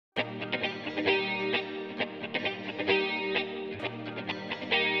Hi,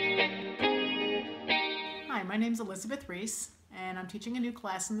 my name is Elizabeth Reese, and I'm teaching a new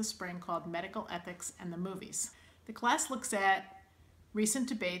class in the spring called Medical Ethics and the Movies. The class looks at recent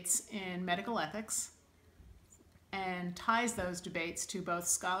debates in medical ethics and ties those debates to both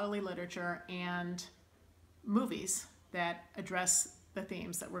scholarly literature and movies that address the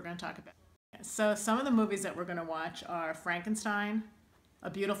themes that we're going to talk about. So some of the movies that we're going to watch are Frankenstein, A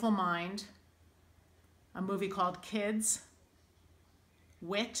Beautiful Mind, a movie called Kids,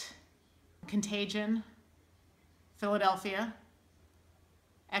 Wit, Contagion, Philadelphia,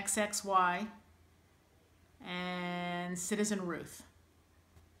 XXY, and Citizen Ruth.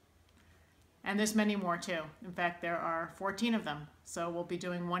 And there's many more too. In fact, there are 14 of them. So we'll be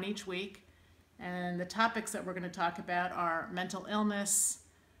doing one each week. And the topics that we're going to talk about are mental illness,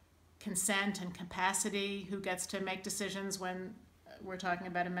 consent and capacity, who gets to make decisions when we're talking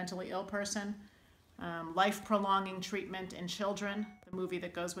about a mentally ill person, life-prolonging treatment in children. The movie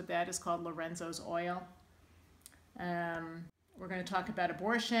that goes with that is called Lorenzo's Oil. We're going to talk about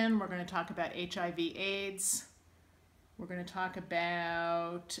abortion. We're going to talk about HIV/AIDS. We're going to talk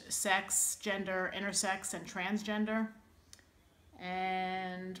about sex, gender, intersex, and transgender.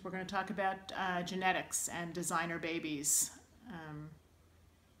 And we're going to talk about genetics and designer babies.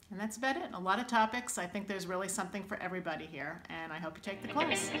 And that's about it. A lot of topics. I think there's really something for everybody here, and I hope you take the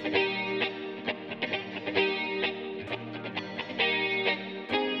class.